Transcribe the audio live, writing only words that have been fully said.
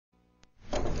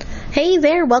Hey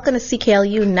there, welcome to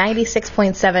CKLU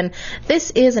 96.7.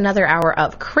 This is another hour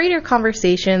of Creator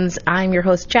Conversations. I'm your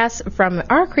host Jess from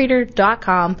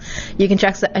ourcreator.com. You can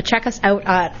check us out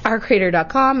at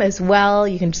ourcreator.com as well.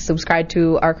 You can subscribe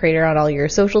to Our Creator on all your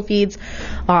social feeds,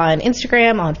 on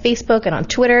Instagram, on Facebook, and on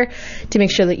Twitter to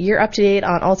make sure that you're up to date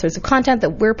on all sorts of content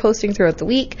that we're posting throughout the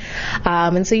week,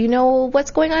 and so you know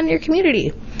what's going on in your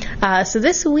community. So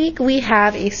this week we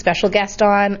have a special guest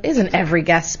on. Isn't every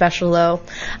guest special though?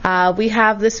 We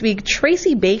have this week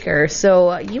Tracy Baker.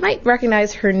 So you might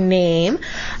recognize her name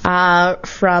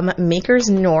from Makers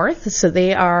North. So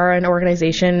they are an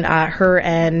organization, her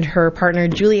and her partner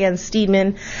Julianne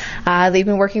Steedman. They've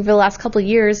been working for the last couple of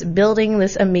years building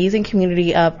this amazing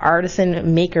community of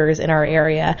artisan makers in our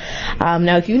area.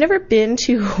 Now, if you've never been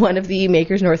to one of the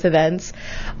Makers North events,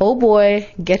 oh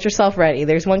boy, get yourself ready.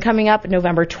 There's one coming up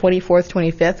November 24th,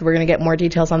 25th. We're going to get more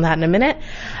details on that in a minute.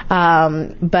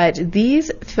 But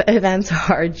these events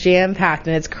are jam-packed,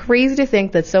 and it's crazy to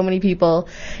think that so many people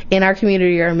in our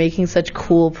community are making such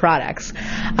cool products.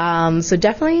 So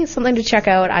definitely something to check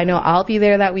out. I know I'll be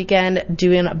there that weekend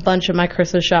doing a bunch of my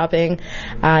Christmas shopping,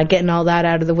 getting all that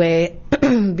out of the way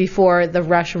before the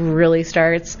rush really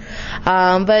starts.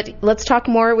 But let's talk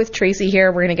more with Tracy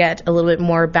here. We're going to get a little bit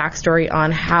more backstory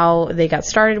on how they got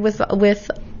started with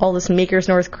all this Makers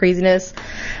North craziness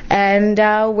and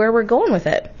where we're going with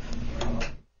it.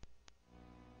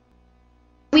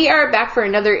 We are back for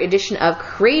another edition of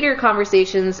Creator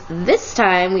Conversations. This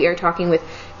time we are talking with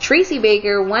Tracy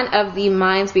Baker, one of the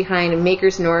minds behind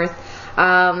Makers North.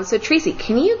 So Tracy,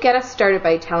 can you get us started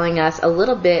by telling us a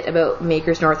little bit about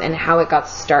Makers North and how it got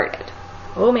started?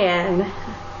 Oh man,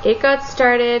 it got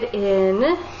started in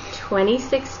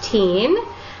 2016.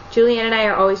 Julianne and I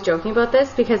are always joking about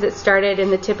this because it started in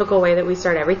the typical way that we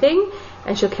start everything,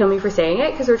 and she'll kill me for saying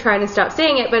it because we're trying to stop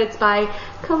saying it, but it's by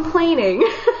complaining.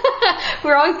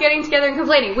 We're always getting together and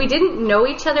complaining. We didn't know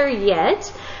each other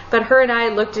yet, but her and I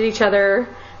looked at each other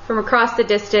from across the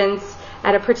distance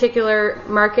at a particular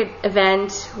market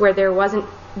event where there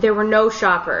were no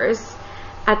shoppers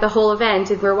at the whole event,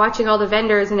 and we're watching all the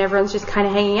vendors and everyone's just kind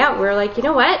of hanging out. We're like, you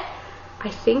know what? I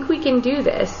think we can do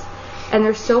this. And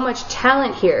there's so much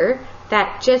talent here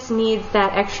that just needs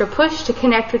that extra push to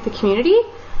connect with the community.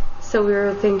 So we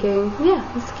were thinking,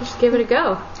 yeah, let's just give it a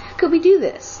go. Could we do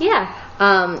this? Yeah.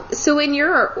 So in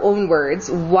your own words,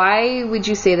 why would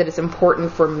you say that it's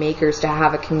important for makers to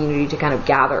have a community to kind of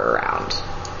gather around?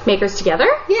 Makers together?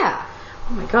 Yeah.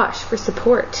 Oh my gosh, for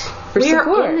support. We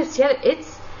are in this together.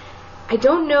 I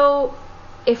don't know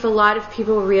if a lot of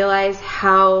people realize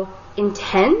how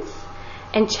intense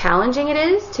and challenging it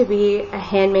is to be a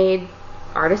handmade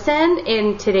artisan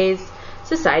in today's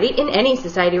society, in any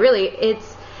society really.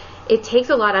 It takes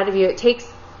a lot out of you. It takes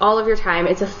all of your time.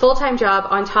 It's a full-time job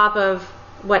on top of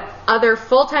what other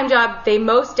full-time job they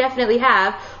most definitely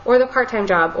have, or the part-time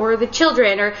job, or the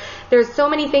children, or there's so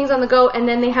many things on the go, and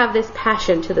then they have this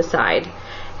passion to the side,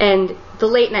 and the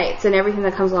late nights and everything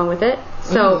that comes along with it.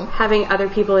 So having other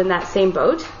people in that same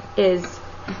boat is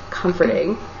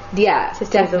comforting. Yeah,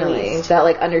 definitely.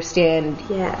 That understand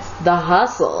the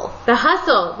hustle. The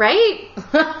hustle, right?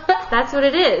 That's what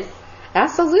it is.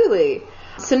 Absolutely.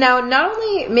 So now, not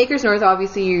only Makers North,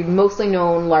 obviously you're mostly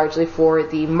known largely for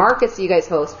the markets that you guys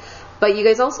host, but you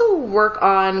guys also work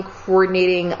on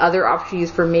coordinating other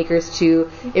opportunities for makers to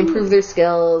improve their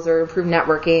skills or improve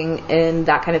networking and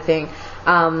that kind of thing,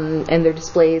 and their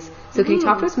displays. So can you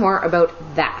talk to us more about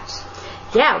that?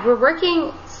 Yeah, we're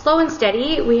working slow and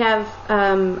steady. We have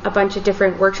a bunch of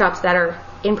different workshops that are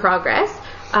in progress.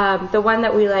 The one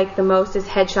that we like the most is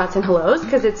headshots and hellos,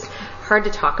 because it's hard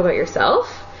to talk about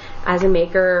yourself as a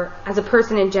maker, as a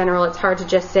person in general. It's hard to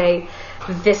just say,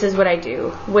 this is what I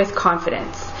do, with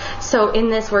confidence. So in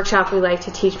this workshop, we like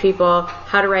to teach people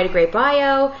how to write a great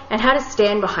bio and how to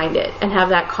stand behind it and have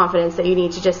that confidence that you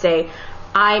need to just say,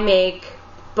 I make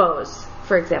bows,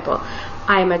 for example.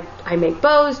 I make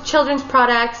bows, children's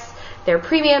products. They're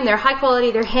premium, they're high quality,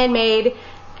 they're handmade,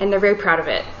 and they're very proud of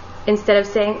it. Instead of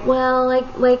saying, well,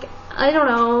 like I don't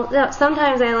know,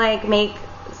 sometimes I make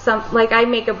I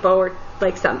make a bow or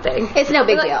something. It's no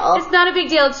big deal. It's not a big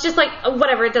deal. It's just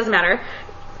whatever, it doesn't matter.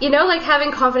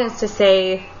 Having confidence to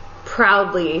say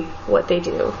proudly what they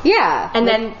do. Yeah. And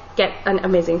then get an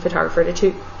amazing photographer to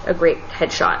shoot a great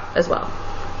headshot as well.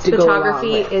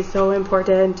 Photography is so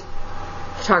important.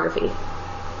 Photography.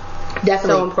 Definitely.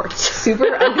 So important. Super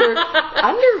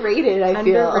underrated, I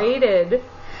feel. Underrated.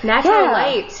 Natural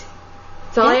light.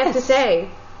 That's all I have to say.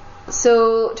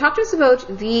 So talk to us about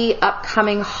the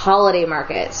upcoming holiday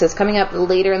market. So it's coming up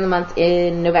later in the month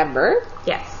in November.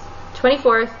 Yes.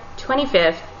 24th,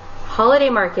 25th, holiday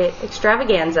market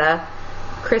extravaganza,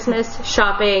 Christmas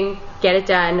shopping, get it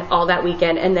done all that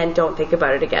weekend, and then don't think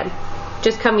about it again.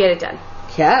 Just come get it done.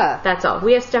 Yeah. That's all.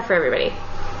 We have stuff for everybody.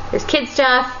 There's kid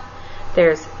stuff,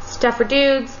 there's stuff for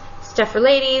dudes, stuff for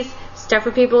ladies, stuff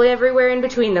for people everywhere in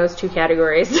between those two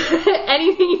categories.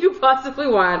 Anything you could possibly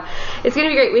want. It's going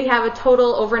to be great. We have a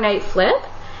total overnight flip.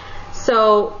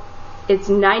 So it's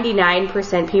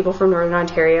 99% people from Northern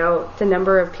Ontario. The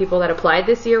number of people that applied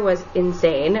this year was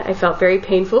insane. I felt very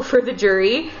painful for the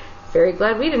jury. Very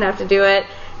glad we didn't have to do it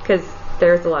because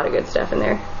there's a lot of good stuff in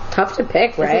there. Tough to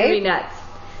pick, right? It's going to be nuts.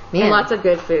 Man. And lots of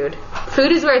good food.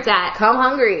 Food is where it's at. Come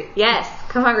hungry. Yes,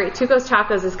 come hungry. Tuco's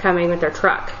Tacos is coming with their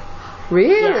truck.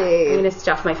 Really? Yeah, I'm going to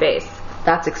stuff my face.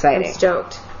 That's exciting. I'm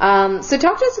stoked. So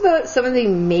talk to us about some of the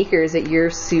makers that you're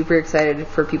super excited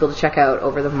for people to check out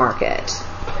over the market.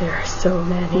 There are so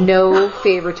many. No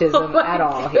favoritism at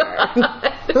all here.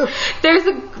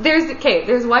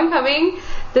 There's one coming.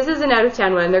 This is an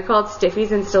out-of-town one. They're called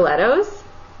Stiffies and Stilettos.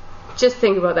 Just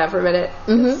think about that for a minute.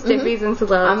 Stiffies and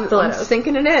stilettos. I'm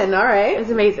sinking it in. All right. It's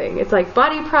amazing. It's like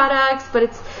body products, but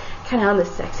it's kind of on the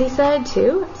sexy side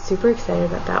too. I'm super excited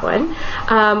about that one.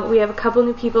 We have a couple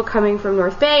new people coming from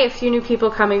North Bay, a few new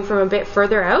people coming from a bit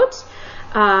further out.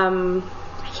 I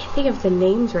can't think of the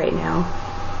names right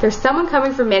now. There's someone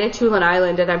coming from Manitoulin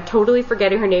Island, and I'm totally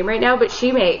forgetting her name right now, but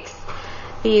she makes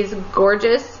these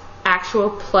gorgeous actual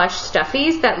plush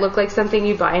stuffies that look like something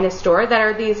you buy in a store that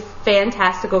are these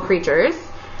fantastical creatures.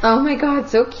 Oh my god,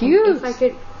 so cute. If I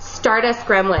could, Stardust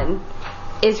Gremlin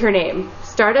is her name.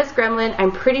 Stardust Gremlin.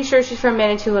 I'm pretty sure she's from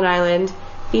Manitoulin Island.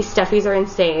 These stuffies are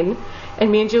insane.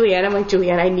 And me and Julianne, I'm like,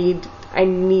 Julianne, I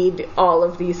need all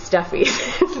of these stuffies.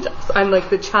 I'm like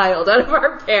the child out of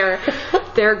our pair.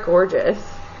 They're gorgeous.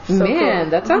 So Man,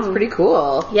 cool. that sounds pretty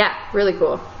cool. Yeah, really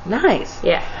cool. Nice.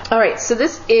 Yeah. All right, so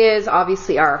this is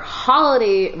obviously our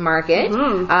holiday market.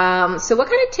 So what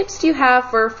kind of tips do you have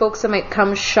for folks that might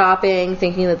come shopping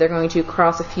thinking that they're going to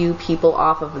cross a few people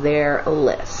off of their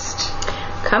list?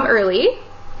 Come early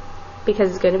because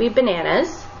it's going to be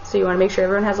bananas. So you want to make sure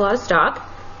everyone has a lot of stock,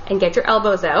 and get your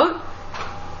elbows out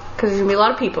because there's going to be a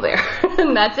lot of people there.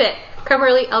 And that's it. Come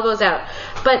early, elbows out.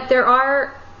 But there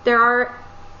are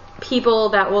people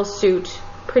that will suit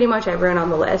pretty much everyone on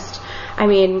the list. I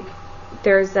mean,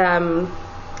 there's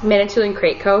Manitoulin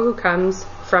Crate Co. who comes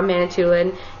from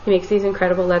Manitoulin. He makes these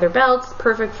incredible leather belts,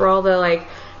 perfect for all the like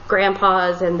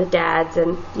grandpas and the dads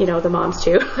and the moms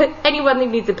too. Anyone that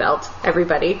needs a belt,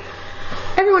 everybody.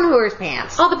 Everyone who wears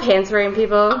pants. All the pants wearing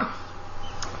people.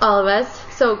 All of us.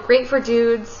 So great for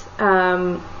dudes.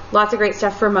 Lots of great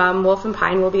stuff for mom. Wolf and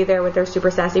Pine will be there with their super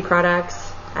sassy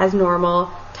products as normal.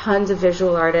 Tons of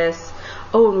visual artists.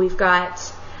 Oh, and we've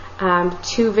got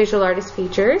 2 visual artist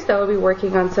features that will be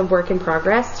working on some work in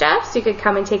progress stuff, so you could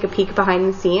come and take a peek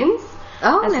behind the scenes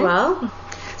as nice. well.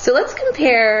 So let's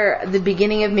compare the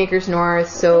beginning of Makers North.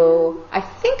 So I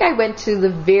think I went to the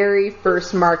very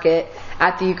first market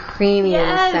at the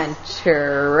Ukrainian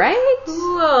Center, right?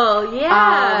 Cool,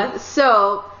 yeah.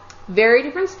 So very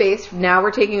different space. Now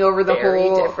we're taking over the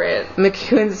whole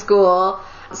McEwen School.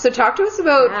 So talk to us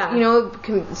about,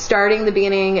 starting the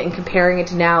beginning and comparing it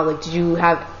to now. Like, did you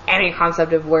have any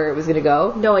concept of where it was going to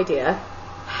go? No idea.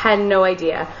 Had no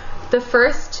idea. The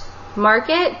first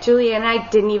market, Julia and I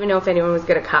didn't even know if anyone was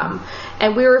going to come.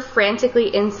 And we were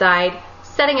frantically inside,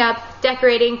 setting up,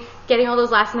 decorating, getting all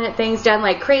those last minute things done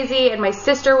like crazy. And my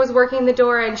sister was working the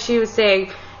door and she was saying,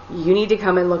 you need to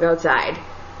come and look outside.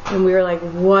 And we were like,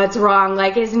 what's wrong?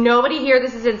 Like, is nobody here?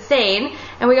 This is insane.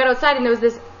 And we got outside and there was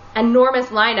this enormous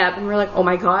lineup, and we're like, oh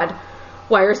my god,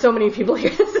 why are so many people here?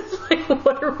 This is like,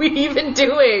 what are we even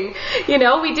doing?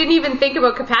 We didn't even think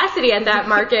about capacity at that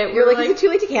market. You're like, is it too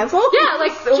late to cancel? Yeah,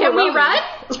 like, can we run?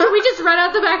 Can we just run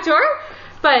out the back door?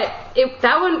 But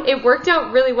it worked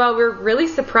out really well. We were really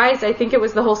surprised. I think it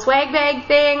was the whole swag bag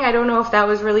thing. I don't know if that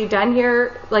was really done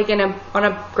here, like on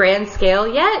a grand scale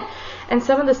yet. And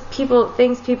some of the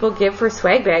things people give for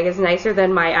swag bag is nicer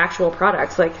than my actual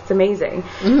products. Like, it's amazing.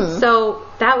 So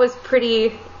that was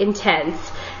pretty intense.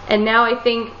 And now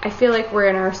I feel like we're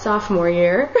in our sophomore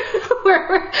year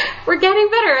where we're getting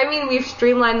better. I mean, we've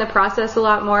streamlined the process a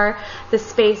lot more. The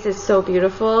space is so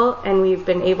beautiful, and we've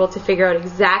been able to figure out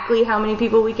exactly how many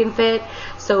people we can fit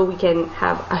so we can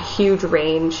have a huge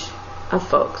range of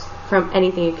folks from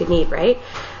anything you could need, right?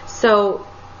 So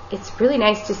it's really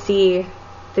nice to see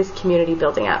this community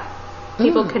building up.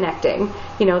 People connecting.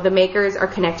 The makers are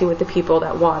connecting with the people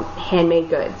that want handmade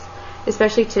goods,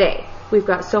 especially today. We've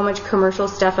got so much commercial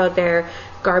stuff out there,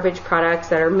 garbage products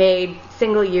that are made,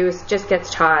 single use, just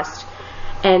gets tossed.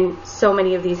 And so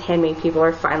many of these handmade people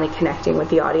are finally connecting with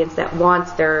the audience that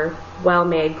wants their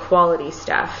well-made quality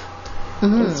stuff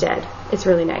instead. It's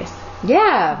really nice.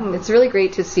 Yeah, it's really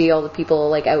great to see all the people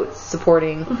like out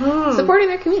supporting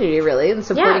their community, really, and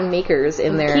supporting makers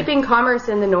in there, keeping commerce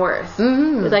in the north.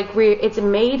 Like it's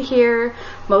made here.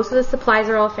 Most of the supplies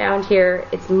are all found here.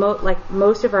 It's like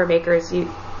most of our makers use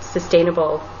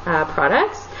sustainable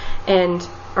products and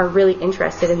are really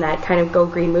interested in that kind of go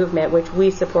green movement, which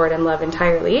we support and love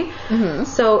entirely.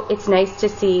 So it's nice to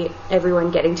see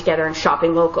everyone getting together and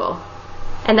shopping local,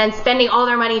 and then spending all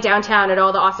their money downtown at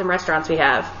all the awesome restaurants we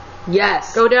have.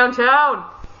 Yes. Go downtown.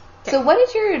 Okay. So what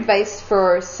is your advice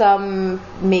for some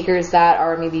makers that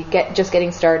are maybe just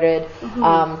getting started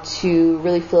to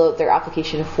really fill out their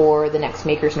application for the next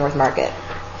Makers North Market?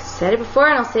 I've said it before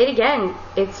and I'll say it again.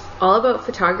 It's all about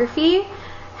photography,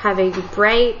 having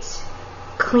bright,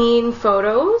 clean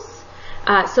photos.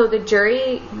 So the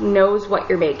jury knows what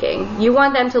you're making. You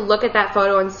want them to look at that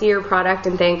photo and see your product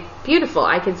and think, beautiful,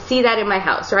 I could see that in my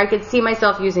house, or I could see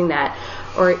myself using that,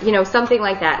 or something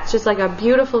like that. It's just like a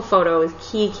beautiful photo is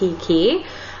key.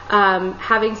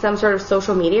 Having some sort of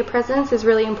social media presence is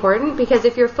really important, because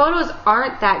if your photos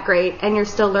aren't that great and you're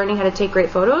still learning how to take great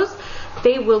photos,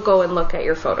 they will go and look at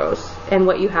your photos and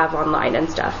what you have online and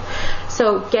stuff.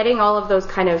 So getting all of those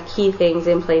kind of key things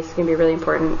in place is going to be really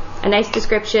important. A nice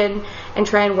description, and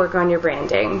try and work on your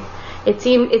branding.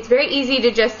 It's very easy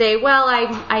to just say, well,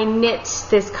 I knit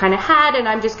this kind of hat and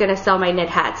I'm just going to sell my knit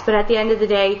hats. But at the end of the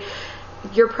day,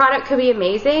 your product could be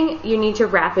amazing. You need to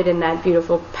wrap it in that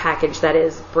beautiful package that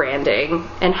is branding,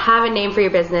 and have a name for your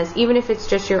business, even if it's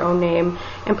just your own name,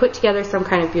 and put together some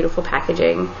kind of beautiful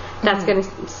packaging that's going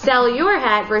to sell your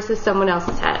hat versus someone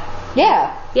else's hat.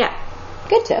 Yeah.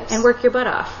 Good tips. And work your butt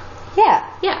off. Yeah.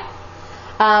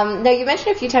 Now, you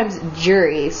mentioned a few times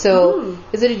jury. So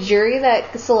is it a jury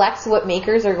that selects what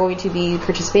makers are going to be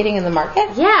participating in the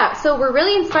market? Yeah. So we're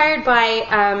really inspired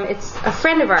by, it's a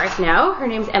friend of ours now. Her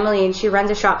name's Emily, and she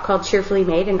runs a shop called Cheerfully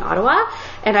Made in Ottawa.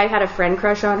 And I've had a friend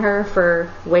crush on her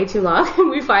for way too long. And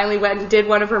we finally went and did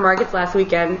one of her markets last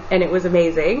weekend, and it was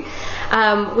amazing.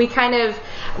 We kind of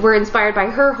were inspired by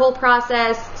her whole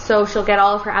process. So she'll get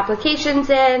all of her applications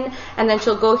in, and then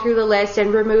she'll go through the list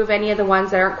and remove any of the ones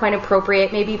that aren't quite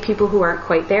appropriate. Maybe people who aren't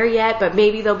quite there yet, but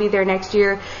maybe they'll be there next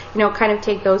year. Kind of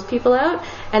take those people out.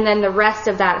 And then the rest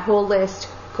of that whole list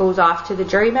goes off to the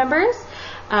jury members.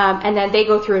 And then they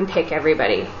go through and pick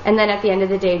everybody. And then at the end of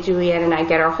the day, Julianne and I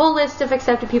get our whole list of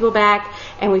accepted people back,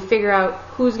 and we figure out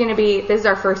who's going to be, this is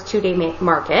our first 2-day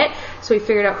market, so we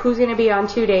figured out who's going to be on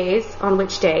 2 days, on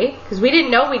which day, because we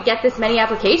didn't know we'd get this many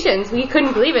applications. We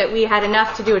couldn't believe it. We had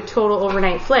enough to do a total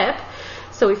overnight flip.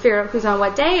 So we figured out who's on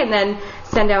what day, and then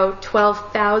send out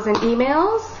 12,000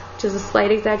 emails, which is a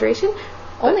slight exaggeration.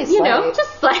 Only slight.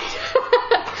 Just slight.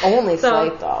 Only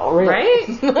slight, though, really. Right?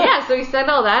 Yeah, so we send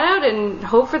all that out and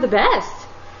hope for the best.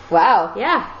 Wow.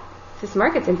 Yeah. This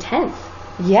market's intense.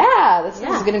 Yeah, this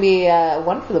is going to be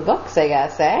one for the books, I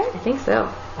guess, eh? I think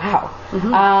so. Wow.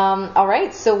 All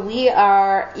right, so we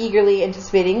are eagerly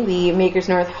anticipating the Makers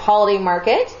North Holiday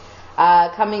Market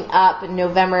coming up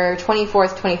November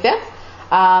 24th, 25th.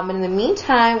 And in the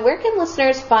meantime, where can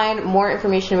listeners find more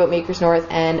information about Makers North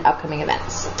and upcoming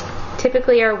events?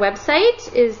 Typically, our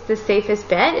website is the safest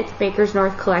bet. It's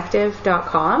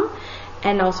makersnorthcollective.com.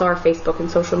 And also our Facebook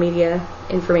and social media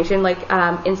information. Like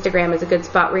Instagram is a good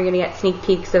spot where you're going to get sneak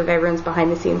peeks of everyone's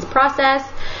behind-the-scenes process.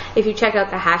 If you check out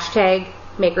the hashtag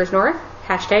MakersNorth,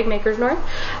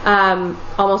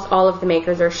 almost all of the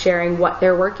makers are sharing what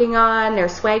they're working on, their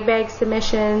swag bag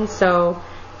submissions. So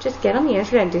just get on the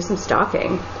internet and do some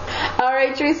stalking. All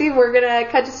right, Tracy, we're going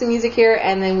to cut to some music here,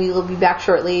 and then we will be back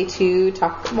shortly to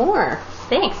talk more.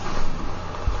 Thanks.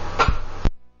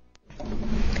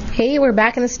 Hey, we're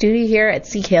back in the studio here at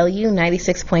CKLU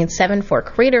 96.7 for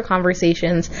Creator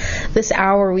Conversations. This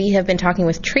hour we have been talking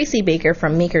with Tracy Baker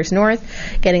from Makers North,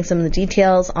 getting some of the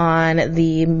details on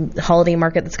the holiday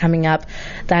market that's coming up.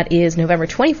 That is November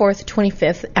 24th,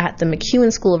 25th at the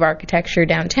MacEwan School of Architecture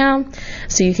downtown.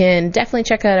 So you can definitely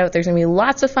check that out. There's going to be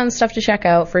lots of fun stuff to check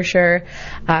out for sure.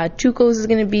 Tuco's is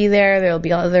going to be there. There'll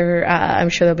be other, I'm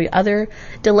sure there'll be other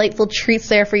delightful treats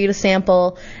there for you to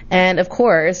sample. And of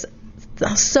course,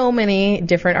 so many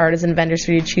different artists and vendors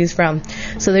for you to choose from.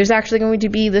 So there's actually going to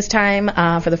be this time,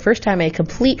 for the first time, a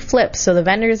complete flip. So the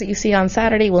vendors that you see on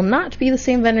Saturday will not be the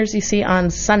same vendors you see on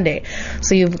Sunday.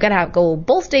 So you've got to go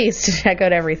both days to check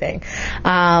out everything.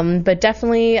 But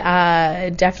definitely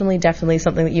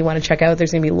something that you want to check out.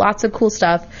 There's going to be lots of cool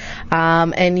stuff.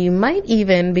 And you might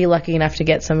even be lucky enough to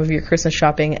get some of your Christmas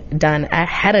shopping done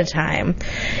ahead of time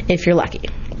if you're lucky.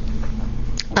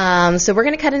 So we're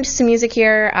going to cut into some music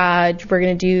here. We're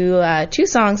going to do 2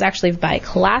 songs actually by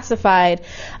Classified.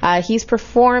 He's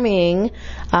performing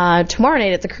tomorrow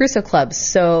night at the Crusoe Club.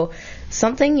 So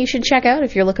something you should check out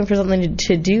if you're looking for something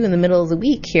to do in the middle of the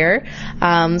week here.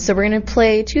 So we're going to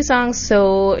play 2 songs.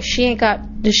 So She Ain't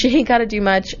Got to Do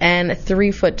Much and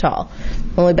 3 Foot Tall.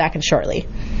 We'll be back in shortly.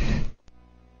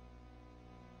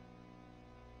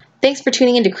 Thanks for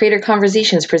tuning in to Creator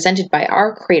Conversations presented by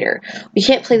Our Creator. We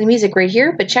can't play the music right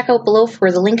here, but check out below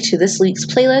for the link to this week's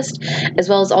playlist, as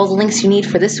well as all the links you need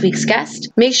for this week's guest.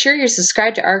 Make sure you're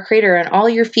subscribed to Our Creator on all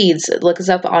your feeds. Look us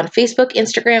up on Facebook,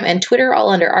 Instagram, and Twitter, all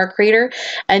under Our Creator,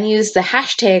 and use the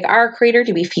hashtag Our Creator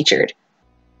to be featured.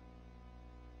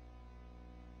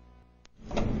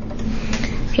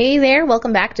 Hey there,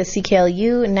 welcome back to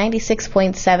CKLU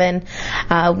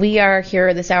 96.7. We are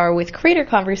here this hour with Creator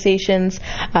Conversations.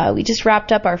 We just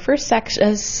wrapped up our first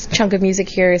chunk of music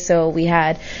here, so we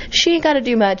had She Ain't Gotta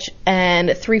Do Much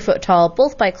and 3 Foot Tall,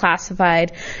 both by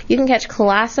Classified. You can catch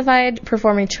Classified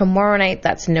performing tomorrow night,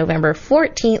 that's November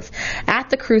 14th, at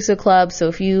the Crusoe Club. So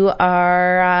if you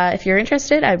are, if you're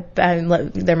interested,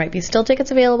 there might be still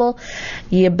tickets available.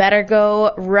 You better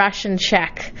go rush and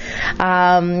check.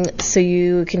 So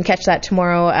you can catch that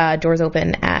tomorrow. Doors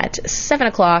open at 7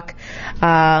 o'clock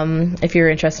if you're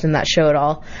interested in that show at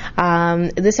all.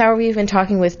 This hour we've been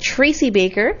talking with Tracy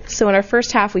Baker. So in our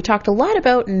first half we talked a lot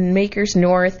about Makers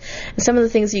North and some of the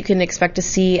things you can expect to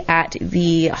see at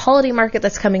the holiday market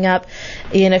that's coming up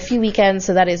in a few weekends.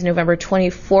 So that is November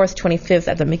 24th, 25th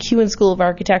at the MacEwan School of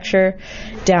Architecture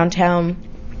downtown.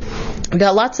 We've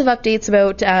got lots of updates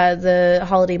about the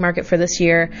holiday market for this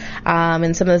year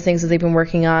and some of the things that they've been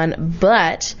working on.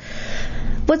 But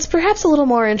what's perhaps a little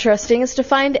more interesting is to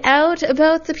find out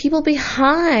about the people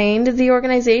behind the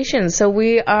organization. So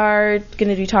we are going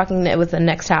to be talking with the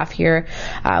next half here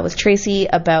with Tracy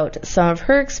about some of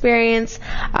her experience.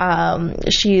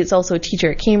 She is also a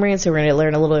teacher at Cambrian, so we're going to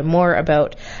learn a little bit more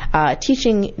about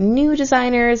teaching new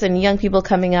designers and young people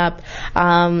coming up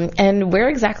and where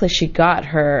exactly she got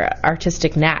her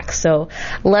artistic knack. So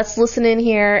let's listen in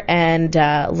here and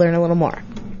learn a little more.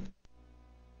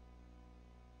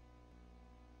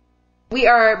 We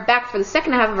are back for the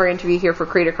second half of our interview here for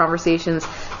Creator Conversations.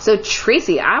 So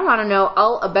Tracy, I want to know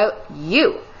all about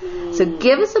you. So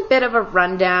give us a bit of a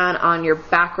rundown on your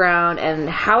background and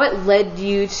how it led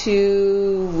you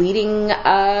to leading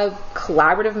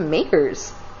Collaborative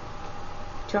Makers.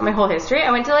 Do you want my whole history?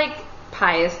 I went to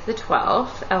Pius the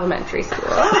 12th elementary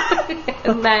school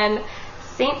and then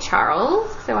St.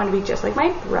 Charles because I wanted to be just like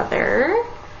my brother.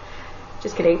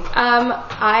 Just kidding.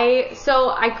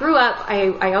 I grew up,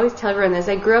 I always tell everyone this,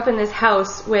 I grew up in this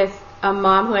house with a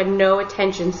mom who had no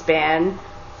attention span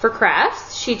for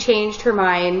crafts. She changed her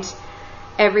mind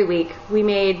every week. We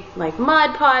made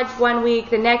Mod Podge one week.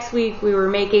 The next week we were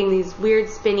making these weird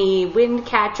spinny wind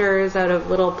catchers out of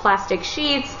little plastic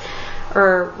sheets.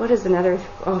 Or what is another,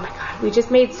 oh my god, we just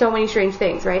made so many strange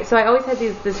things, right? So I always had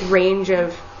this range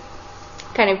of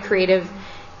kind of creative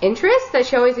interests that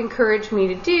she always encouraged me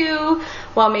to do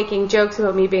while making jokes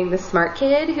about me being the smart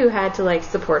kid who had to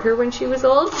support her when she was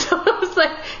old. So I was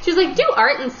she was do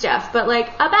art and stuff, but a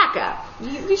backup.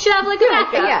 You should have a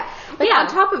backup. Yeah. On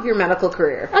top of your medical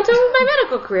career. On top of my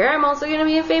medical career, I'm also going to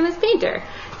be a famous painter.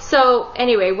 So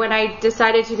anyway, when I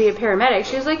decided to be a paramedic,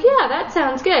 she was yeah, that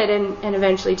sounds good. And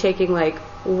eventually taking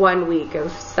 1 week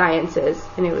of sciences,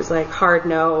 and it was hard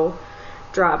no,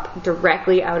 drop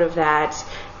directly out of that.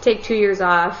 Take 2 years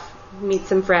off, meet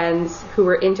some friends who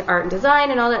were into art and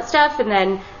design and all that stuff, and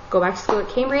then go back to school at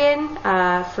Cambrian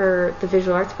for the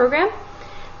visual arts program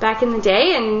back in the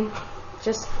day, and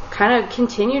just kind of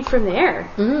continued from there.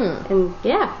 And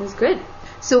yeah, it was good.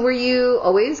 So were you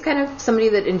always kind of somebody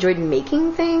that enjoyed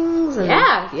making things?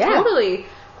 Yeah, totally.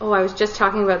 Oh, I was just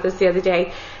talking about this the other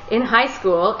day. In high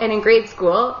school and in grade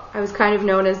school, I was kind of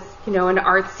known as, an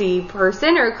artsy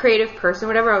person or a creative person,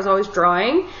 whatever. I was always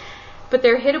drawing. But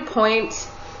there hit a point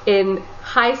in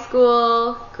high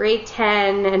school, grade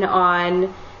 10 and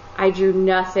on, I drew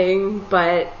nothing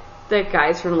but the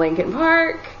guys from Lincoln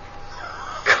Park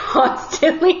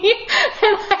constantly.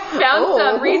 And I found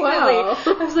some recently. Wow.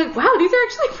 I was wow, these are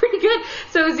actually pretty good.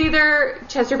 So it was either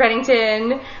Chester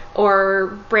Bennington or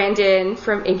Brandon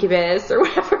from Incubus or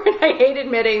whatever. And I hate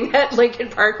admitting that Lincoln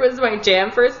Park was my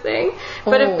jam first thing.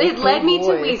 But it led me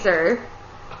to Weezer.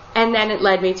 And then it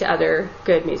led me to other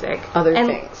good music. Other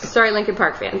things. Sorry, Linkin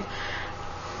Park fans.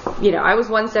 I was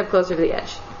one step closer to the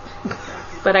edge.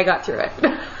 But I got through it.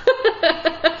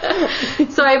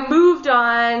 So I moved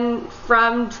on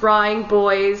from drawing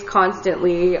boys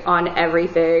constantly on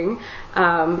everything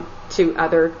to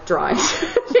other drawings,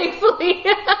 thankfully.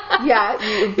 Yeah,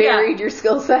 you buried your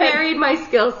skill set. Buried my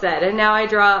skill set, and now I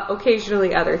draw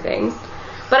occasionally other things.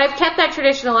 But I've kept that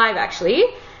tradition alive, actually.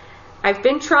 I've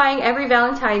been trying every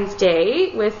Valentine's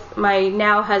Day with my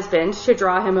now husband to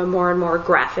draw him a more and more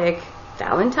graphic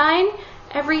Valentine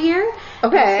every year.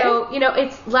 Okay. And so,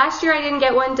 it's last year I didn't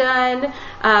get one done,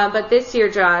 but this year,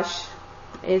 Josh,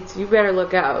 you better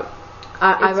look out.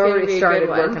 I've already started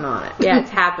working on it. Yeah, it's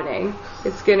happening.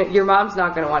 Your mom's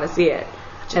not gonna want to see it.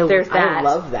 There's that. I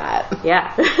love that.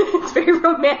 Yeah, it's very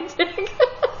romantic.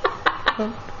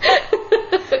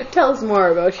 Tell us more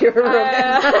about your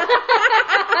romance.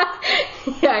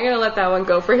 Yeah, I'm gonna let that one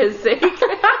go for his sake.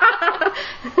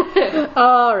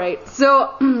 All right.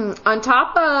 So, on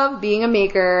top of being a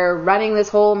maker, running this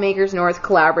whole Makers North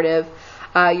collaborative,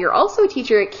 you're also a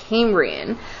teacher at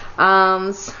Cambrian.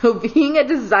 So, being a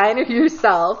designer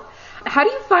yourself, how do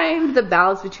you find the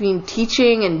balance between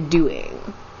teaching and doing?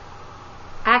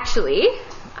 Actually,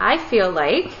 I feel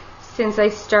like since I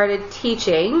started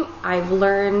teaching, I've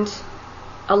learned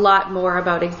a lot more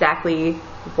about exactly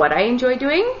what I enjoy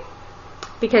doing.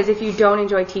 Because if you don't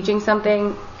enjoy teaching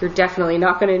something, you're definitely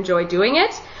not going to enjoy doing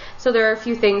it. So there are a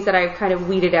few things that I've kind of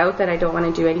weeded out that I don't want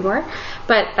to do anymore.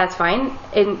 But that's fine.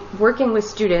 And working with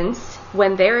students,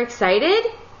 when they're excited,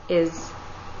 it's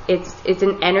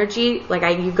an energy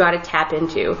you got to tap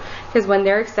into. Because when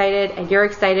they're excited and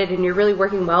you're really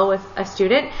working well with a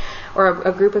student or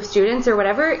a group of students or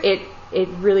whatever, it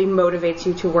really motivates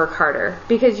you to work harder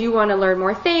because you want to learn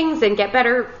more things and get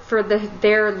better for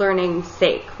their learning's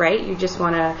sake, right? You just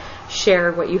want to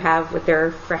share what you have with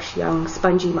their fresh, young,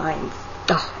 spongy minds.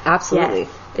 Oh, absolutely. Yes.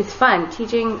 It's fun.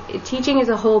 Teaching is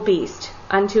a whole beast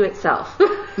unto itself.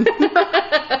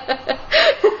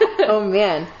 Oh,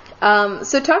 man.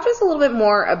 So talk to us a little bit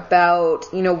more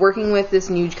about, working with this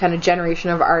new kind of generation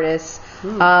of artists.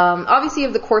 Obviously you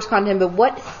have the course content, but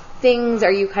what things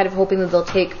are you kind of hoping that they'll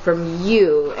take from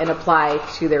you and apply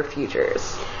to their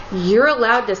futures? You're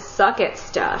allowed to suck at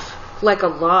stuff, a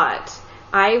lot.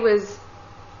 I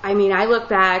look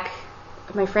back,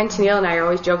 my friend Tennille and I are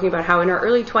always joking about how in our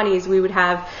early 20s we would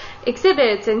have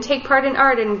exhibits and take part in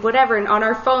art and whatever, and on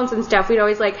our phones and stuff we'd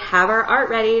always have our art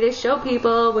ready to show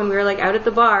people when we were out at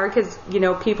the bar because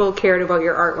people cared about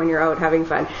your art when you're out having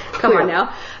fun. Come on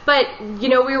now. But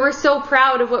we were so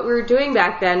proud of what we were doing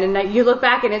back then, and you look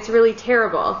back and it's really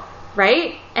terrible,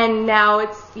 right? And now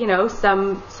it's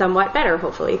somewhat better,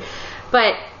 hopefully,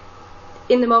 but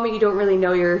in the moment you don't really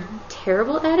know you're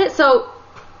terrible at it, so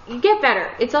you get better.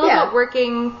 It's all about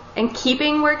working and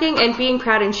keeping working and being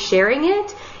proud and sharing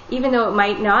it, even though it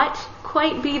might not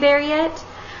quite be there yet.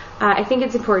 I think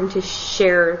it's important to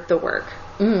share the work,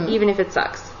 even if it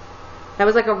sucks. That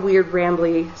was a weird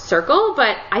rambly circle,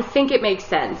 but I think it makes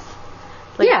sense.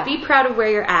 Be proud of where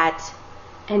you're at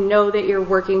and know that you're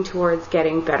working towards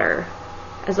getting better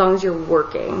as long as you're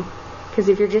working. Because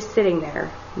if you're just sitting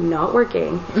there, not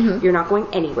working, you're not going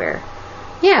anywhere.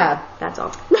 Yeah. That's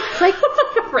all.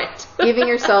 Right. Giving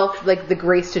yourself the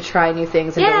grace to try new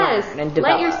things and to learn and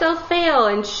develop. Let yourself fail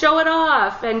and show it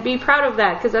off and be proud of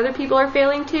that because other people are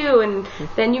failing too, and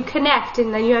then you connect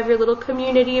and then you have your little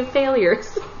community of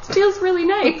failures. It feels really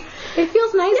nice. It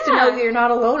feels nice to know that you're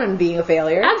not alone in being a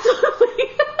failure.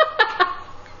 Absolutely.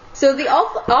 So the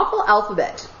awful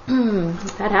alphabet.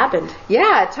 That happened.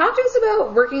 Yeah, talk to us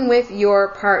about working with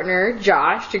your partner,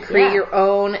 Josh, to create your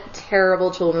own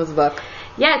terrible children's book.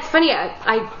 Yeah, it's funny.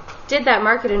 I did that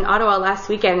market in Ottawa last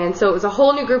weekend, and so it was a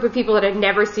whole new group of people that had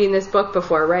never seen this book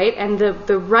before, right? And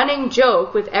the running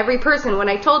joke with every person, when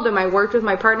I told them I worked with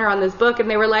my partner on this book, and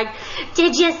they were like,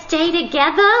 "Did you stay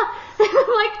together?" And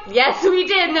I'm like, "Yes, we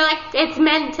did." And they're like, "It's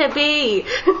meant to be."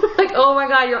 Oh my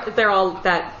God, they're all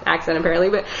that accent apparently.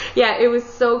 But yeah, it was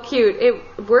so cute.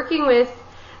 Working with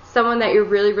someone that you're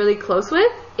really, really close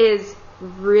with is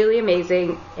really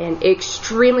amazing and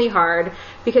extremely hard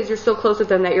because you're so close with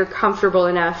them that you're comfortable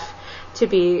enough to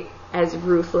be as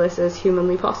ruthless as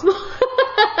humanly possible.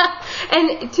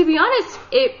 And to be honest,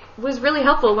 it was really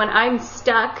helpful when I'm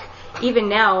stuck, even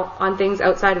now, on things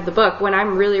outside of the book, when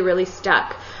I'm really, really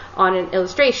stuck on an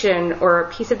illustration or a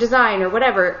piece of design or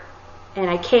whatever, and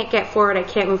I can't get forward, I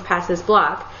can't move past this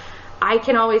block, I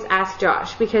can always ask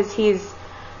Josh because he's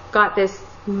got this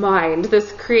mind,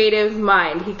 this creative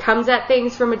mind. He comes at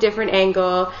things from a different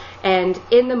angle, and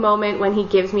in the moment when he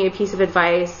gives me a piece of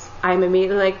advice, I'm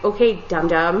immediately like, "Okay,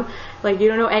 dum-dum, you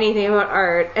don't know anything about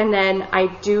art." And then I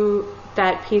do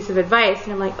that piece of advice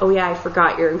and I'm like, "Oh yeah, I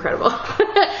forgot you're incredible."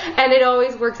 And it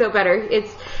always works out better.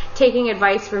 It's taking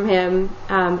advice from him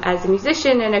as a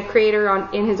musician and a creator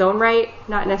in his own right,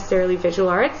 not necessarily visual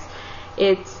arts.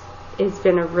 It's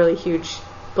been a really huge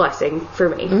blessing for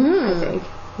me, I think.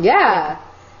 Yeah.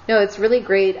 No, it's really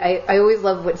great. I always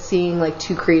love seeing like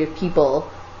two creative people,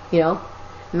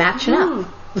 matching up.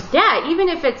 Yeah, even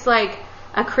if it's like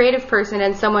a creative person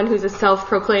and someone who's a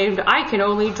self-proclaimed, I can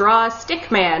only draw a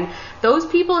stick man. Those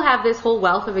people have this whole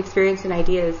wealth of experience and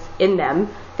ideas in them.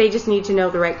 They just need to know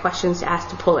the right questions to ask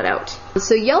to pull it out.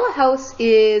 So Yellow House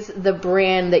is the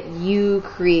brand that you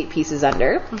create pieces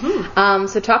under.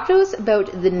 So talk to us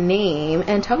about the name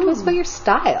and talk to us about your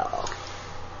style.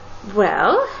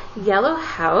 Well, Yellow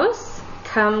House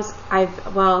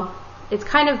it's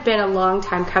kind of been a long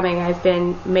time coming. I've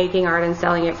been making art and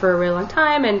selling it for a really long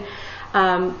time, and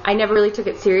I never really took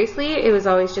it seriously. It was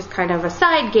always just kind of a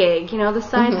side gig, the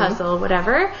side hustle,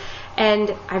 whatever.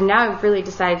 And I've now really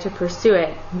decided to pursue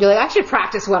it. You're like, I should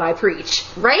practice what I preach.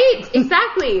 Right?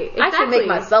 Exactly. I should make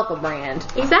myself a brand.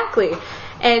 Exactly.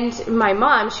 And my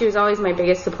mom, she was always my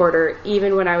biggest supporter,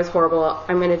 even when I was horrible.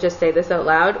 I'm going to just say this out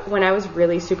loud. When I was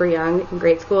really super young in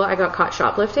grade school, I got caught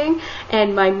shoplifting,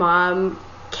 and my mom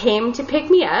came to pick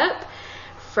me up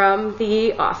from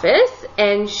the office,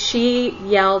 and she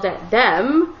yelled at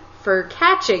them for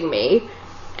catching me.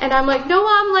 And I'm like, no,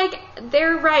 Mom,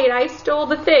 they're right. I stole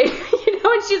the thing.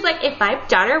 And she's like, if my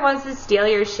daughter wants to steal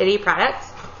your shitty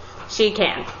products, she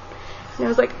can. And I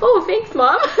was like, oh, thanks,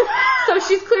 Mom. So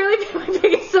she's clearly been my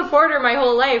biggest supporter my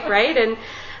whole life, right?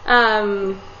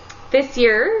 And this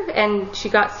year, and she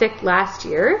got sick last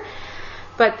year,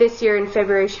 but this year in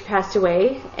February she passed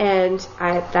away, and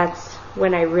that's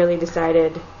when I really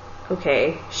decided,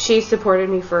 okay, she supported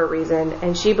me for a reason,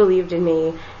 and she believed in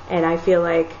me, and I feel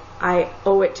like I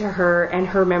owe it to her and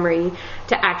her memory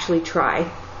to actually try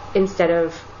instead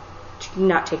of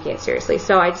not taking it seriously.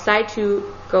 So I decided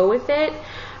to go with it,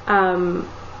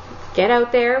 get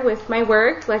out there with my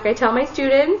work like I tell my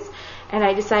students, and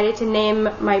I decided to name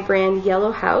my brand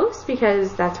Yellow House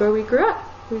because that's where we grew up.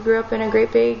 We grew up in a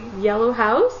great big yellow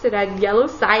house. It had yellow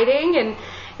siding, and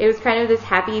it was kind of this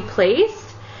happy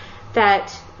place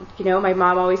that, my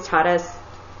mom always taught us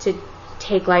to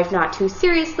take life not too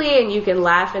seriously, and you can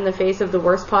laugh in the face of the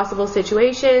worst possible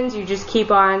situations. You just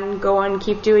keep on going,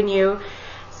 keep doing you.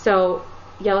 So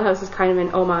Yellow House is kind of an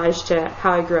homage to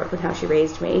how I grew up and how she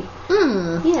raised me.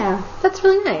 Yeah. That's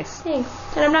really nice. Thanks.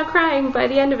 And I'm not crying by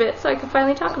the end of it, so I can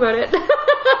finally talk about it.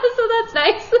 So that's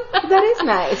nice. That is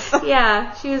nice.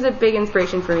 Yeah, she was a big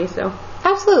inspiration for me, so.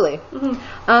 Absolutely.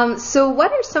 So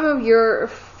what are some of your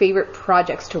favorite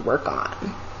projects to work on?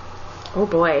 Oh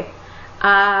boy.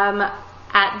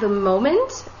 At the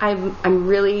moment, I'm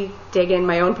really digging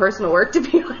my own personal work, to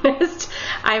be honest.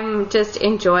 I'm just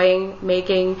enjoying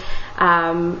making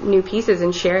new pieces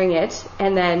and sharing it,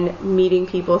 and then meeting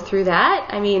people through that.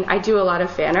 I mean, I do a lot of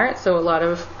fan art, so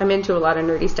I'm into a lot of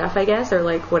nerdy stuff, I guess, or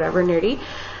whatever nerdy,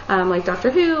 like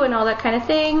Doctor Who and all that kind of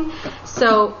thing.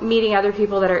 So meeting other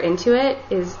people that are into it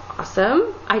is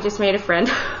awesome. I just made a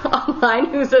friend online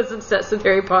who's as obsessed with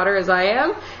Harry Potter as I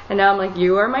am, and now I'm like,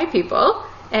 you are my people.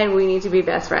 And we need to be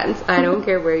best friends. I don't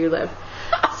care where you live.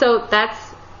 So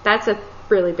that's a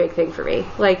really big thing for me.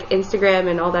 Instagram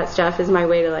and all that stuff is my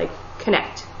way to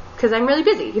connect. Because I'm really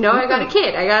busy. I got a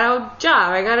kid. I got a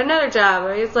job. I got another job.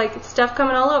 It's stuff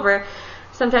coming all over.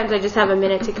 Sometimes I just have a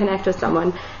minute to connect with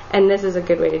someone. And this is a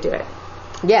good way to do it.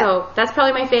 Yeah. So that's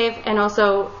probably my fave. And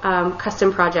also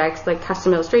custom projects,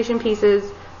 custom illustration pieces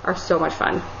are so much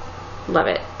fun. Love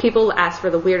it. People ask for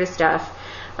the weirdest stuff.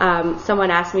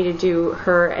 Someone asked me to do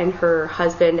her and her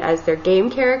husband as their game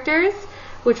characters,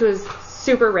 which was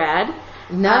super rad.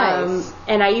 Nice.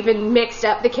 And I even mixed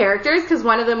up the characters because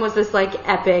one of them was this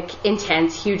epic,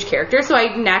 intense, huge character. So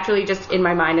I naturally just in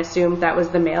my mind assumed that was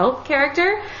the male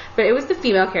character, but it was the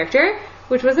female character,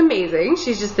 which was amazing.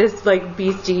 She's just this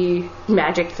beastie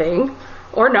magic thing,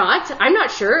 or not. I'm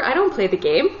not sure. I don't play the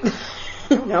game. I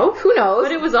don't know. Who knows?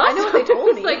 But it was awesome. I know what they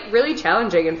told me. It was really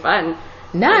challenging and fun.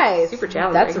 Nice. Super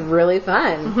challenging. That's really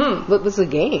fun. What was the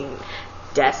game?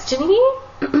 Destiny,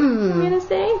 I'm going to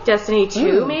say. Destiny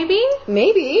 2, maybe?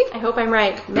 Maybe. I hope I'm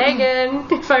right. Megan,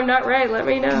 if I'm not right, let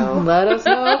me know. Let us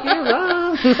know if you're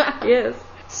wrong. Yes.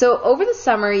 So over the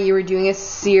summer, you were doing a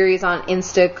series on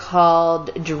Insta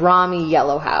called Draw Me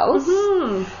Yellow House,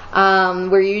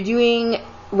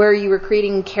 where you were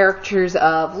creating characters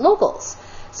of locals.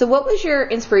 So what was your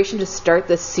inspiration to start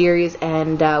this series,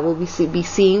 and will we be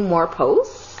seeing more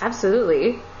posts?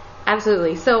 Absolutely.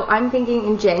 So I'm thinking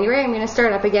in January I'm going to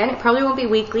start up again. It probably won't be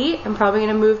weekly. I'm probably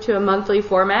going to move to a monthly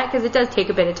format because it does take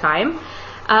a bit of time.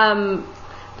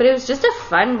 But it was just a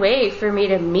fun way for me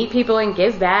to meet people and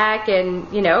give back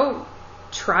and, you know,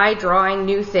 try drawing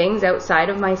new things outside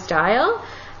of my style.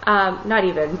 Not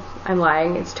even, I'm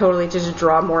lying. It's totally just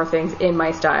draw more things in my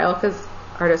style because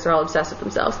artists are all obsessed with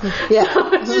themselves. Yeah.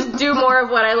 So just do more of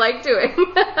what I like doing.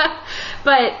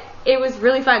 But it was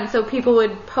really fun. So people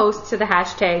would post to the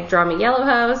hashtag Draw Me Yellow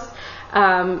House,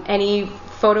 any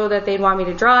photo that they'd want me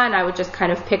to draw, and I would just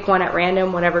kind of pick one at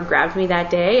random, whatever grabbed me that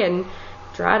day, and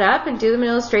draw it up and do them an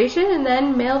illustration and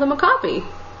then mail them a copy.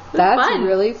 That's fun.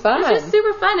 Really fun. It's just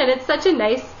super fun, and it's such a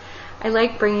nice, I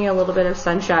like bringing a little bit of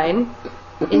sunshine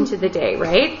into the day,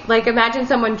 right? Like, imagine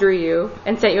someone drew you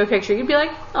and sent you a picture. You'd be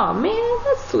like, oh man,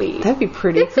 that's sweet. That'd be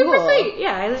pretty it's cool. Super sweet.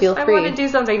 Yeah, I want to do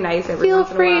something nice every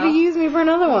once in a while. Feel free to use me for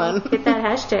another one. Hit that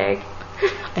hashtag.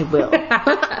 I will.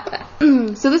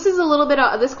 So this is a little bit.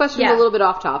 This question is a little bit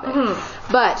off topic,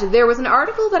 but there was an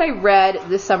article that I read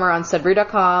this summer on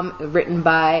Sudbury.com, written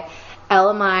by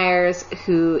Ella Myers,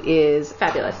 who is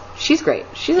fabulous. She's great.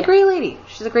 She's a great lady.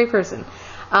 She's a great person.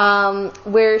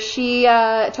 Where she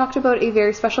talked about a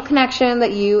very special connection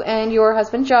that you and your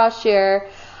husband Josh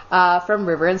share from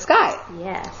River and Sky.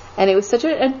 Yes. And it was such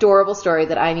an adorable story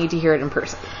that I need to hear it in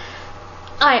person.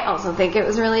 I also think it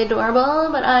was really adorable,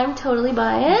 but I'm totally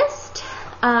biased.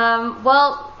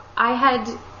 Well, I had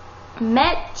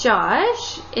met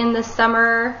Josh in the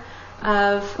summer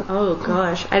of, oh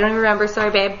gosh, I don't even remember,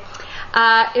 sorry babe.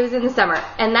 It was in the summer,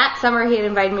 and that summer he had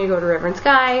invited me to go to River and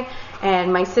Sky,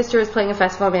 and my sister was playing a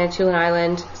festival on Manitoulin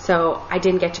Island, so I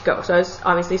didn't get to go. So I was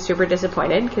obviously super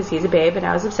disappointed because he's a babe and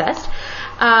I was obsessed.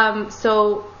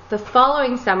 So the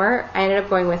following summer, I ended up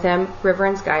going with him. River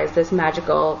and Sky is this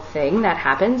magical thing that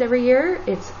happens every year.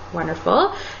 It's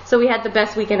wonderful. So we had the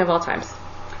best weekend of all times.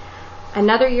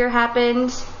 Another year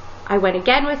happened. I went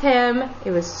again with him.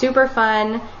 It was super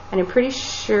fun, and I'm pretty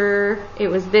sure it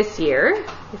was this year,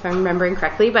 if I'm remembering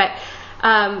correctly. But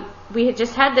we had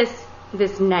just had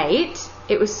this night.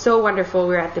 It was so wonderful.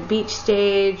 We were at the beach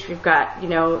stage. We've got, you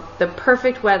know, the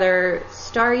perfect weather,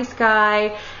 starry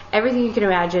sky, everything you can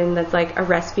imagine that's like a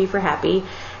recipe for happy.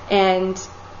 And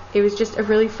it was just a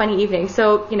really funny evening.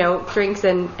 So, you know, drinks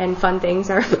and fun things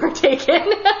are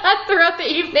partaken throughout the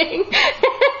evening.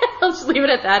 I'll just leave it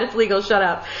at that. It's legal. Shut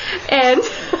up. And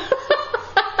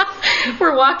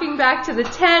we're walking back to the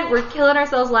tent. We're killing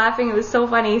ourselves laughing. It was so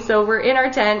funny. So we're in our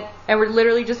tent and we're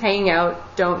literally just hanging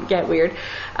out. Don't get weird.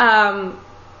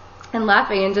 And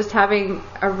laughing and just having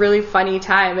a really funny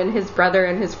time. And his brother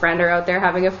and his friend are out there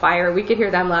having a fire. We could hear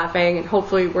them laughing, and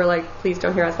hopefully we're like, please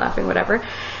don't hear us laughing, whatever.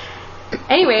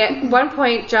 Anyway, at one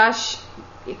point, Josh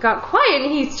got quiet,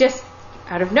 and he's just,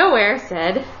 out of nowhere,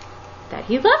 said that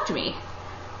he loved me.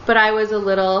 But I was a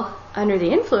little under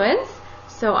the influence,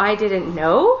 so I didn't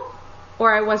know,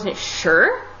 or I wasn't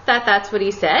sure that that's what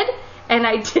he said, and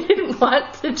I didn't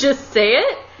want to just say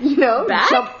it. You know, back.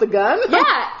 Jump the gun.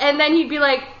 Yeah, and then he'd be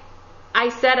like, I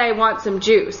said I want some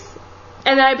juice.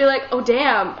 And then I'd be like, oh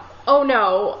damn, oh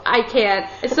no, I can't.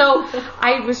 So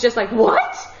I was just like,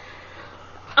 what?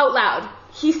 Out loud.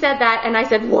 He said that and I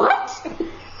said, what?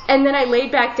 And then I laid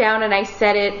back down and I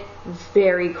said it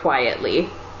very quietly,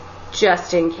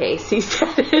 just in case he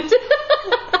said it.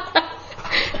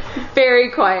 Very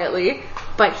quietly,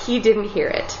 but he didn't hear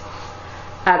it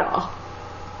at all.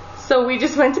 So we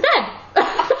just went to bed.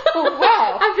 Oh,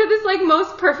 wow. After this like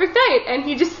most perfect night, and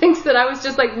he just thinks that I was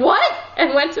just like, what?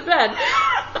 And went to bed.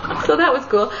 So that was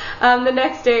cool. The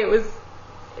next day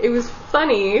it was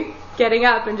funny getting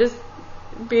up and just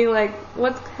being like,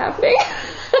 what's happening?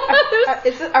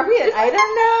 Are we an item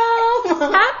now?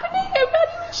 What's happening? I'm not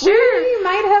even sure. We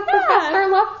might have professed our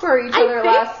love for each other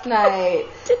last night.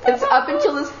 It's up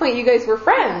until this point you guys were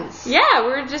friends. Yeah, we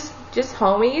were just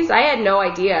homies. I had no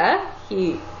idea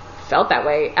he felt that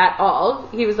way at all.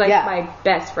 He was like my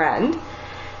best friend.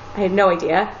 I had no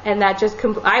idea, and that just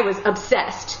I was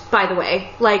obsessed, by the way,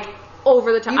 like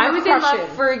over the top. I was in love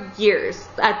for years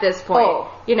at this point,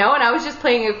 you know, and I was just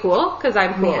playing it cool because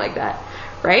I'm cool like that,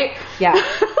 right? Yeah.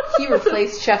 He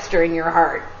replaced Chester in your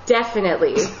heart.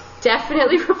 Definitely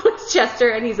replaced Chester,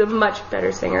 and he's a much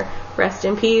better singer. Rest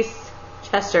in peace,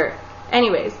 Chester.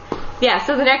 Anyways, yeah,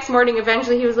 so the next morning,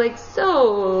 eventually he was like,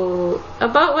 so,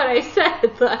 about what I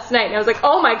said last night. And I was like,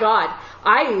 oh my god,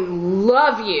 I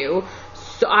love you.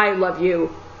 So I love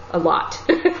you a lot.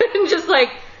 And just like,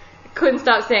 couldn't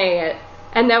stop saying it.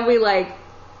 And then we like,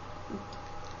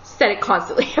 said it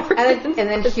constantly ever since. And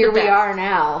then here we are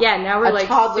now. Yeah, now we're like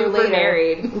super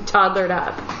married, toddlered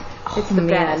up. It's the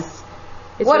best.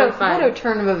 It's really fun. What a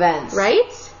turn of events.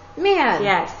 Right? Man.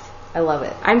 Yes. I love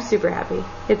it. I'm super happy.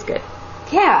 It's good.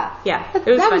 Yeah. Yeah.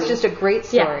 That was just a great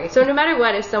story. Yeah. So no matter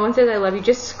what, if someone says I love you,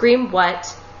 just scream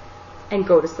what and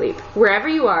go to sleep. Wherever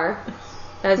you are,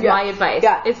 that is my advice.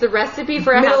 Yeah. It's the recipe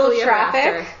for a happily ever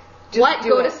after.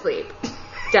 Go to sleep.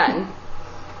 Done.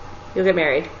 You'll get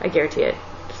married. I guarantee it.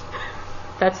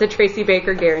 That's the Tracy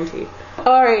Baker guarantee.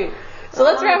 All right. So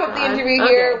let's wrap up the interview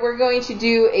here. We're going to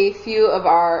do a few of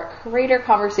our creator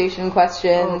conversation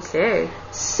questions. Okay.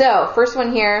 So, first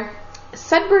one here.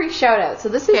 Sudbury shout out. So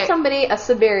this is somebody, a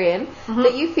Sudburian,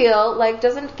 that you feel like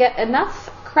doesn't get enough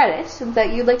credit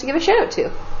that you'd like to give a shout out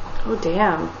to. Oh,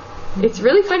 damn. It's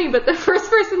really funny, but the first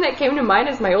person that came to mind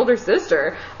is my older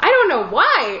sister. I don't know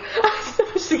why.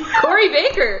 Corey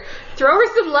Baker. Throw her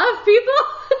some love, people.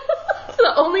 It's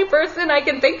the only person I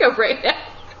can think of right now.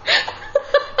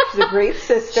 She's a great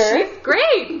sister. She's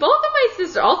great. Both of my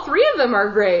sisters, all three of them are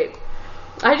great.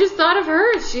 I just thought of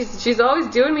her. She's always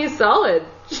doing me a solid.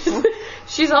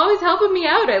 She's always helping me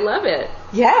out. I love it.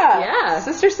 Yeah.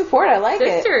 Sister support. I like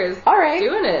Sisters. All right.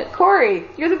 Doing it. Corey,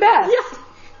 you're the best. Yeah.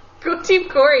 Go Team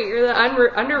Corey. You're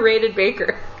the underrated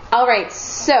baker. All right.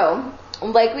 So,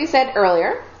 like we said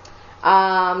earlier,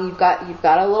 you've got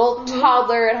a little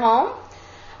toddler at home.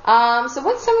 So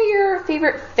what's some of your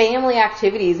favorite family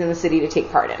activities in the city to take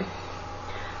part in?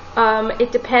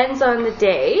 It depends on the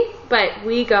day, but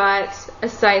we got a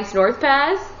Science North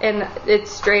Pass, and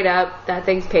it's straight up, that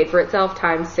thing's paid for itself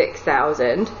times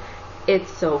 6,000.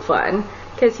 It's so fun,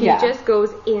 because he just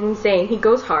goes insane. He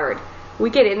goes hard. We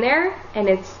get in there, and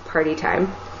it's party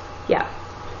time. Yeah,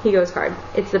 he goes hard.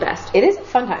 It's the best. It is a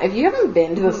fun time. If you haven't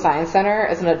been to the Science Center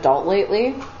as an adult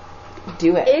lately,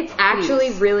 do it. It's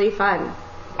actually really fun.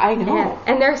 I know. Man.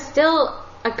 And there's still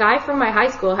a guy from my high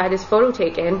school had his photo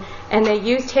taken, and they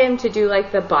used him to do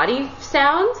like the body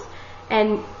sounds,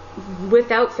 and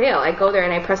without fail, I go there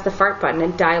and I press the fart button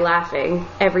and die laughing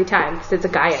every time because it's a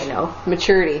guy I know.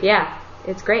 Maturity. Yeah,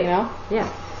 it's great. You know?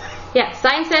 Yeah.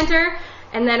 Science Center,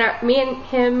 and then me and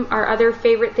him, our other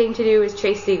favorite thing to do is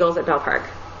chase seagulls at Bell Park.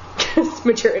 It's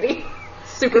maturity.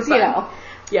 Super fun. You know,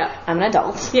 yeah, I'm an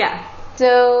adult. Yeah.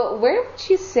 So, where would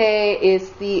you say is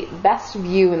the best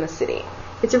view in the city?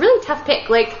 It's a really tough pick.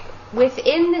 Like,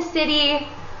 within the city,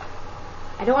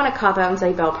 I don't want to cop out and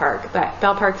say Bell Park, but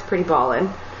Bell Park's pretty ballin'.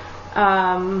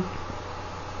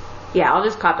 Yeah, I'll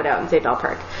just cop it out and say Bell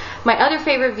Park. My other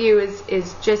favorite view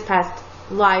is just past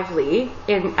Lively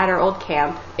at our old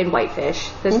camp in Whitefish.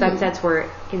 The sunsets were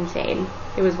insane.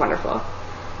 It was wonderful.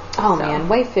 Oh, man.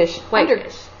 Whitefish.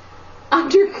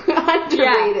 Underrated.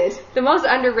 Yeah, the most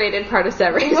underrated part of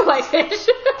Sudbury is Whitefish.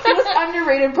 The most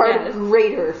underrated part of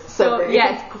Greater Sudbury.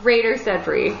 Yes, Greater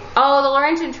Sudbury. Oh, the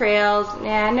Laurentian Trails.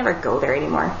 Nah, I never go there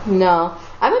anymore. No.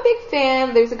 I'm a big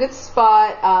fan. There's a good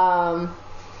spot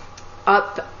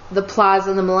up the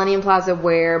plaza, the Millennium Plaza,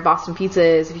 where Boston Pizza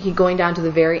is. If you keep going down to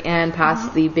the very end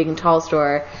past the Big and Tall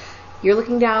store, you're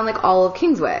looking down like all of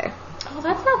Kingsway. Oh,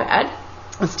 that's not bad.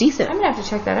 It's decent. I'm going to have to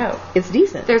check that out. It's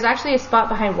decent. There's actually a spot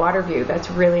behind Waterview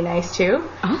that's really nice, too.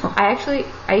 Oh.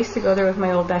 I used to go there with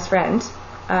my old best friend,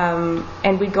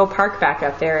 and we'd go park back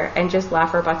up there and just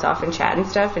laugh our butts off and chat and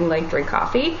stuff and, like, drink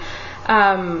coffee.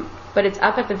 But it's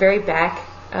up at the very back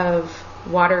of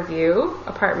Waterview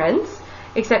Apartments,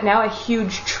 except now a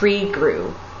huge tree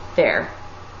grew there.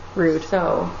 Rude.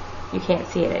 So you can't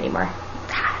see it anymore.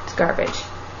 It's garbage.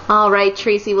 All right,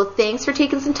 Tracy. Well, thanks for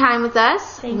taking some time with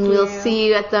us. Thank you. We'll see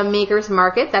you at the Makers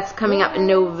Market. That's coming up in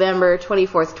November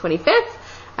 24th, 25th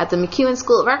at the MacEwan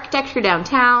School of Architecture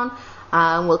downtown.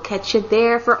 We'll catch you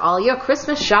there for all your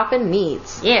Christmas shopping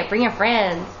needs. Yeah, bring your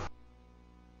friends.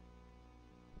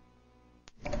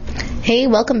 Hey,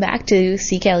 welcome back to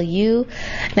CKLU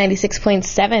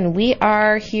 96.7. We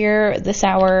are here this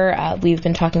hour. We've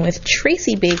been talking with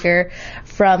Tracy Baker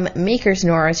from Makers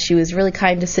North. She was really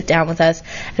kind to sit down with us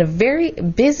at a very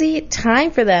busy time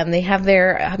for them. They have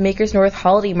their Makers North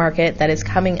Holiday Market that is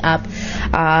coming up.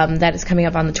 That is coming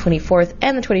up on the 24th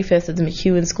and the 25th at the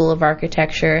MacEwan School of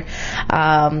Architecture.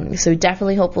 So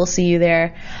definitely hope we'll see you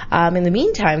there. In the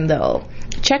meantime, though,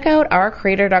 check out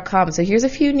ourcreator.com. So here's a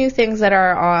few new things that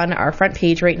are on our front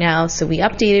page right now. So we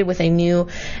updated with a new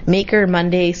Maker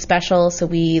Monday special. So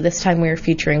this time we were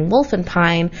featuring Wolf and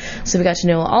Pine. So we got to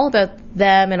know all about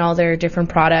them and all their different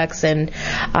products and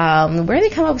where they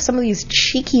come up with some of these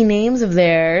cheeky names of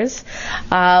theirs.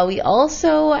 We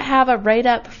also have a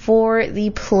write-up for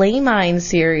the Playmine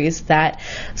series that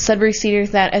Sudbury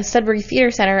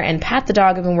Theater Center and Pat the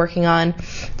Dog have been working on.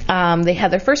 They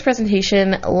had their first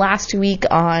presentation last week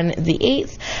on the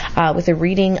 8th with a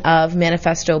reading of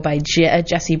Manifesto by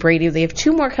Jesse Brady. They have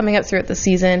 2 more coming up throughout the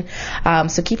season,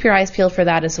 so keep your eyes peeled for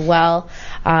that as well.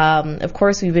 Of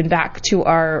course, we've been back to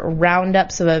our round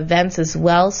roundups of events as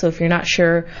well. So if you're not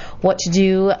sure what to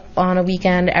do on a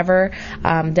weekend ever,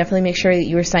 definitely make sure that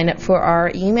you are signed up for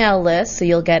our email list, so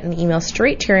you'll get an email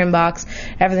straight to your inbox,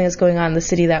 everything that's going on in the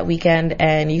city that weekend.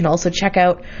 And you can also check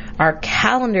out our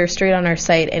calendar straight on our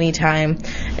site anytime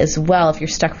as well if you're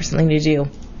stuck for something to do.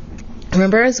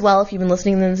 Remember as well, if you've been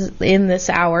listening in this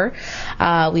hour,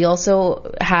 we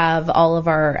also have all of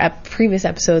our previous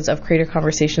episodes of Creator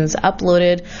Conversations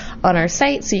uploaded on our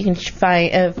site, so you can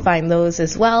find those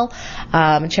as well.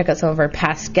 Check out some of our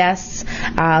past guests.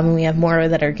 We have more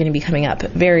that are going to be coming up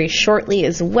very shortly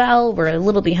as well. We're a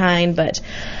little behind, but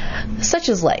such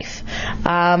is life.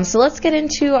 So let's get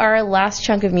into our last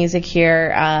chunk of music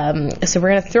here. So we're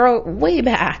going to throw it way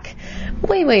back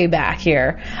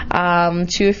here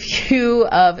to a few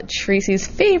of Tracy's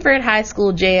favorite high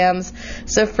school jams.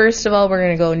 So first of all, we're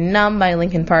going to go Numb by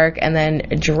Linkin Park and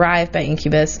then Drive by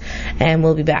Incubus, and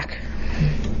we'll be back.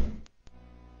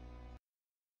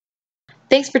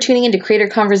 Thanks for tuning in to Creator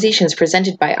Conversations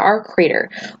presented by Our Creator.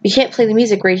 We can't play the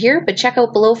music right here, but check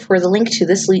out below for the link to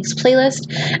this week's playlist,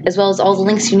 as well as all the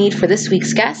links you need for this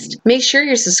week's guest. Make sure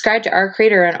you're subscribed to Our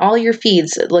Creator on all your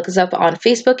feeds. Look us up on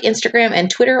Facebook, Instagram,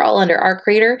 and Twitter, all under Our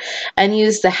Creator, and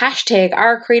use the hashtag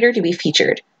Our Creator to be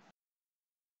featured.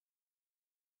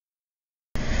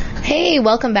 Hey,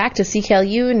 welcome back to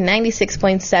CKLU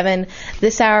 96.7.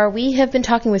 This hour we have been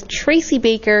talking with Tracy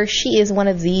Baker. She is one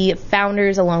of the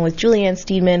founders, along with Julianne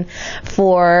Steedman,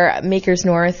 for Makers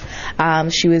North.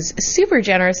 She was super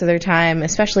generous with her time,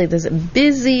 especially this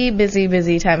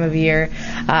busy time of year,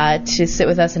 to sit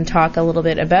with us and talk a little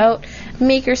bit about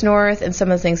Makers North and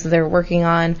some of the things that they're working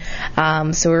on.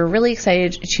 So we're really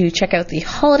excited to check out the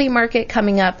holiday market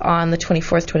coming up on the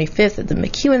 24th, 25th at the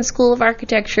McEwen School of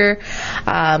Architecture.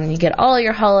 You get all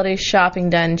your holiday shopping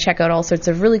done, check out all sorts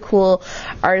of really cool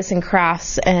artisan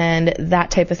crafts and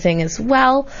that type of thing as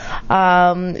well.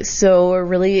 So we're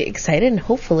really excited, and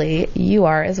hopefully you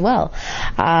are as well.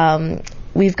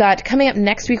 We've got, coming up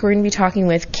next week, we're going to be talking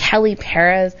with Kelly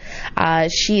Perez.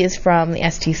 She is from the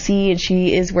STC, and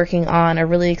she is working on a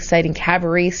really exciting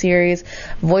cabaret series,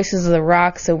 Voices of the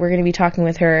Rock. So we're going to be talking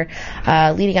with her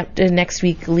leading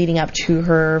up to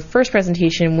her first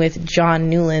presentation with John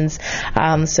Newlands.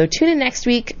 So tune in next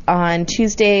week on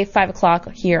Tuesday, 5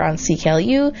 o'clock here on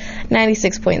CKLU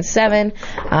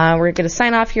 96.7. We're going to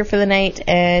sign off here for the night,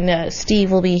 and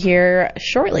Steve will be here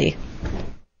shortly.